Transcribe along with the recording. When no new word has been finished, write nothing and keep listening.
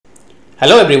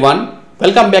Hello everyone,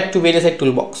 welcome back to VLSI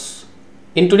Toolbox.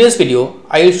 In today's video,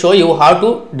 I will show you how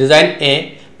to design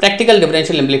a practical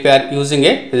differential amplifier using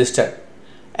a resistor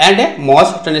and a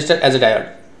MOS transistor as a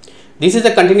diode. This is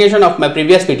a continuation of my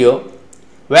previous video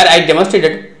where I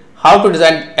demonstrated how to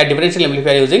design a differential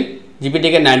amplifier using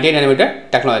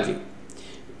gpdk90nm technology.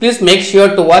 Please make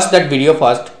sure to watch that video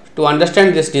first to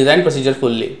understand this design procedure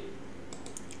fully.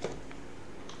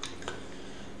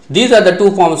 These are the two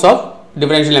forms of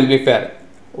differential amplifier.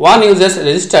 One uses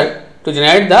resistor to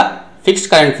generate the fixed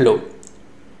current flow.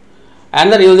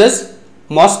 Another uses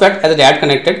MOSFET as a diode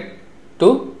connected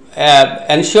to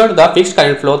ensure the fixed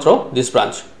current flow through this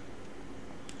branch.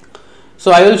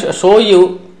 So I will show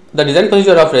you the design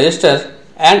procedure of resistor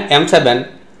and M7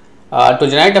 to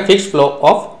generate a fixed flow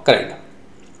of current.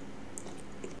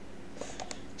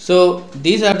 So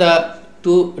these are the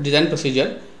two design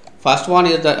procedure. First one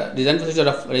is the design procedure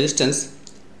of resistance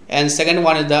and second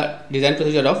one is the design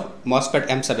procedure of MOSFET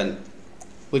M7,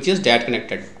 which is diode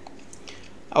connected.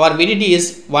 Our VDD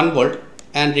is 1 volt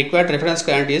and required reference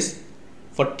current is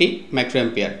 40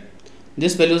 microampere.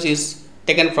 This value is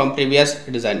taken from previous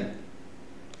design.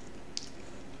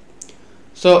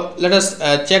 So let us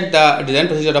check the design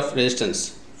procedure of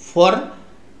resistance. For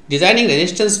designing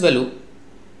resistance value,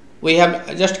 we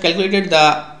have just calculated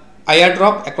the IR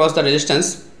drop across the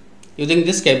resistance using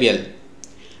this KVL,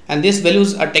 and these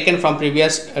values are taken from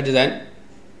previous design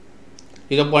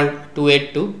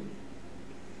 0.282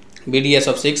 BDS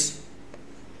of 6,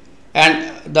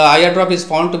 and the IR drop is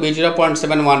found to be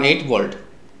 0.718 volt.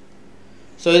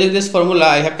 So using this formula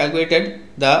I have calculated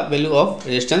the value of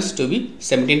resistance to be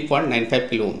 17.95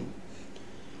 kilo ohm.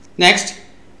 Next,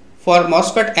 for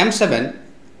MOSFET M7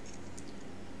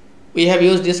 we have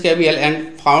used this KVL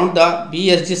and found the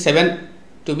BSG7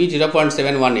 to be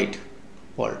 0.718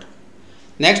 volt.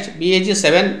 Next,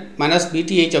 BSG7 minus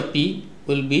BTH of P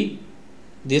will be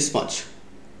this much,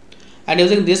 and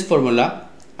using this formula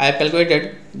I have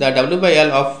calculated the W by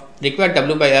L of required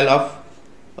W by L of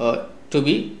to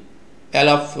be L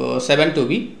of 7 to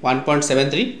be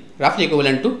 1.73, roughly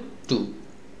equivalent to 2.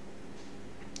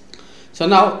 So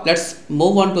now let's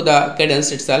move on to the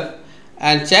cadence itself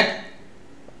and check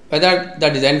whether the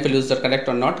design values are correct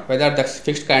or not, whether the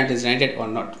fixed current is generated or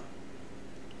not.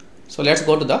 So let's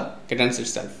go to the cadence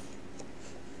itself.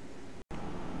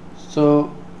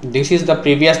 So this is the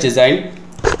previous design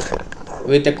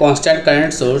with a constant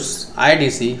current source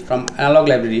IDC from analog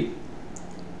library,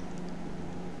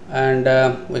 and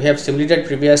we have simulated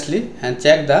previously and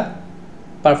checked the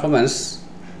performance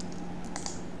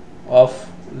of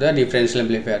the differential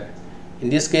amplifier. In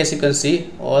this case you can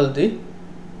see all the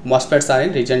MOSFETs are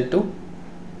in region 2.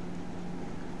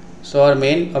 So our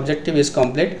main objective is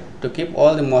complete, to keep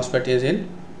all the MOSFET is in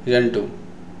region 2,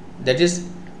 that is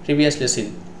previously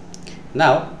seen.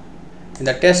 Now in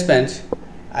the test bench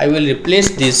I will replace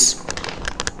this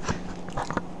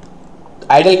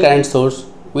ideal current source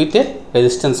with a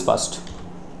resistance first.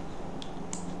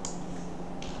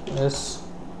 Yes,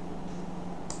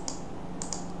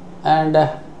 and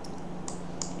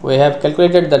we have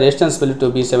calculated the resistance value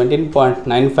to be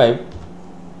 17.95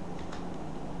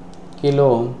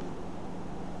 kilo ohm.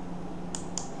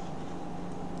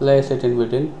 Place it in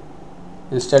between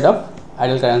instead of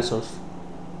ideal current source.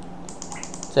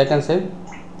 Check and save.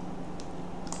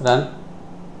 Run.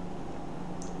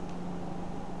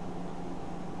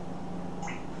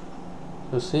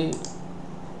 So see,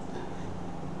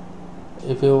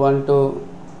 if you want to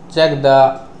check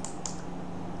the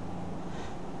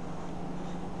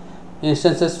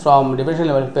instances from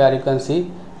differential amplifier, you can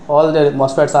see all the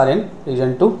MOSFETs are in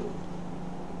region 2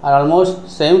 and almost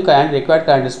same current, required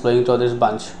current is flowing through this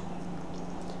bunch,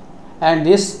 and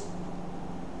this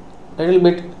little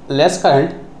bit less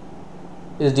current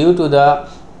is due to the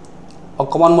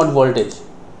common mode voltage.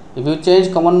 If you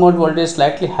change common mode voltage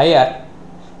slightly higher,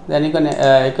 then you can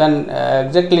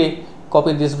exactly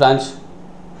copy this branch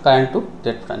current to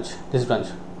that branch, this branch.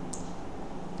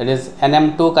 That is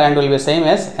NM2 current will be same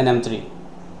as NM3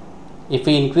 if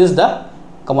we increase the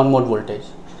common mode voltage.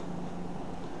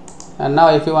 And now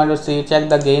if you want to see, check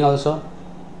the gain also,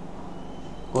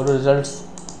 go to results,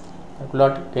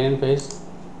 plot gain in phase,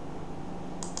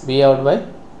 B out by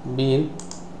B in.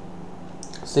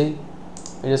 See,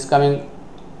 it is coming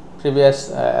previous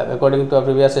according to a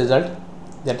previous result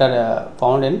that are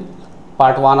found in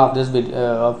part 1 of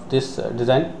this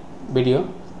design video,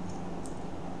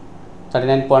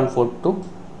 39.42,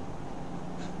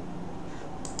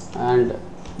 and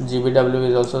GBW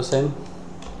is also same,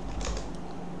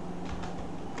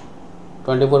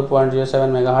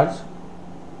 24.07 megahertz.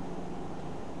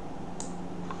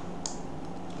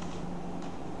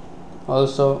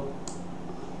 Also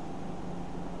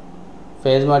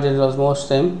phase margin is almost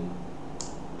same.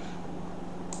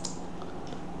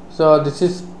 So this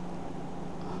is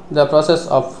the process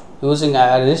of using a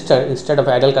resistor instead of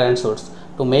idle current source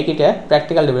to make it a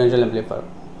practical differential amplifier.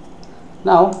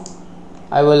 Now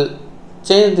I will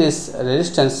change this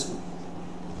resistance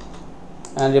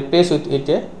and replace with it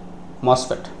a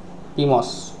MOSFET,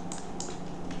 PMOS,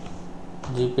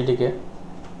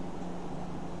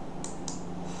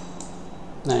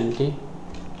 gpdk90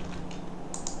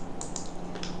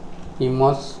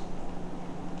 PMOS.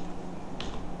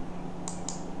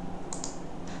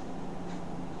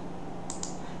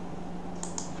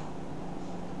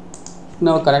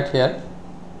 Now connect here,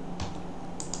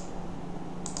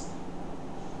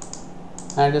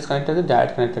 and it is connected to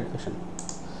direct connected fashion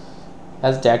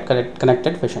as direct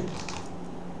connected fashion.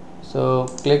 So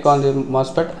click on the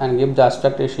MOSFET and give the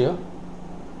aspect ratio.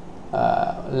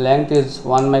 Length is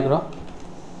 1 micro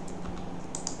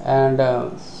and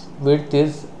width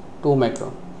is 2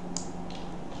 micro.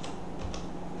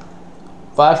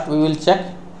 First we will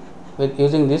check with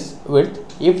using this width.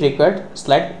 If required,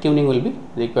 slight tuning will be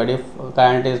required. If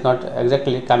current is not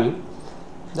exactly coming,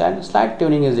 then slight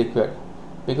tuning is required,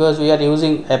 because we are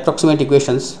using approximate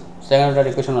equations, second order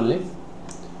equation only.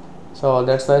 So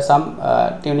that's why some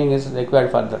tuning is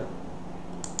required further.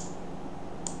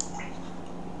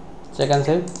 Check and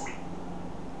save,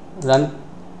 run,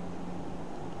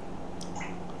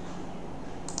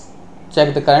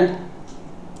 check the current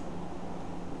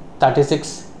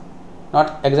 36,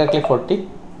 not exactly 40.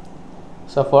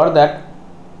 So for that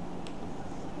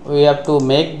we have to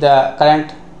make the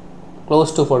current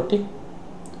close to 40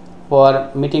 for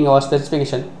meeting our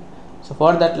specification. So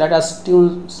for that, let us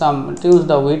tune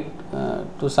the width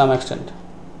to some extent,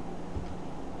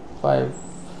 5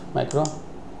 micro.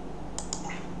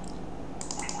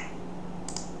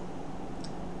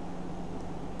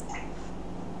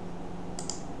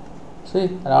 See,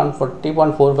 around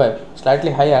 40.45,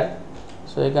 slightly higher.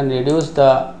 So you can reduce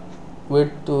the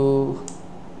width to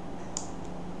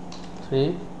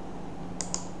 3.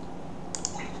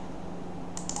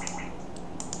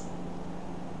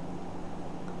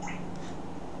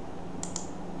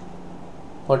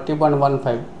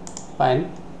 Fine.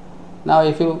 Now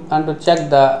if you want to check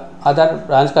the other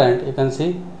branch current, you can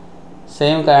see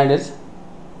same current is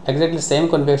exactly same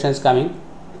configuration is coming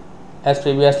as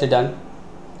previously done.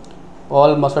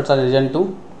 All MOSFETs are region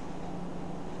 2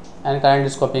 and current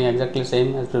is copying exactly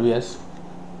same as previous.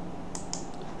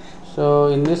 So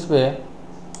in this way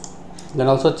you can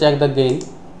also check the gain.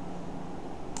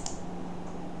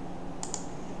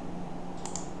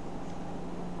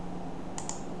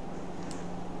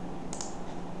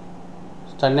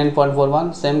 So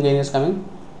 9.41, same gain is coming,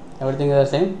 everything is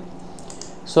the same.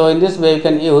 So in this way you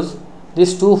can use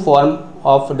these two form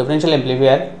of differential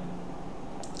amplifier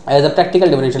as a practical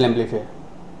differential amplifier.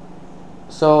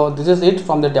 So this is it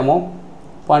from the demo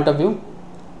point of view.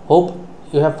 Hope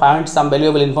you have found some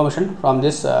valuable information from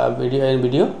this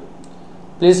video.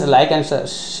 Please like and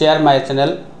share my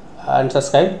channel and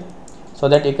subscribe so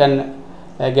that you can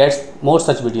get more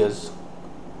such videos.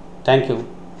 Thank you.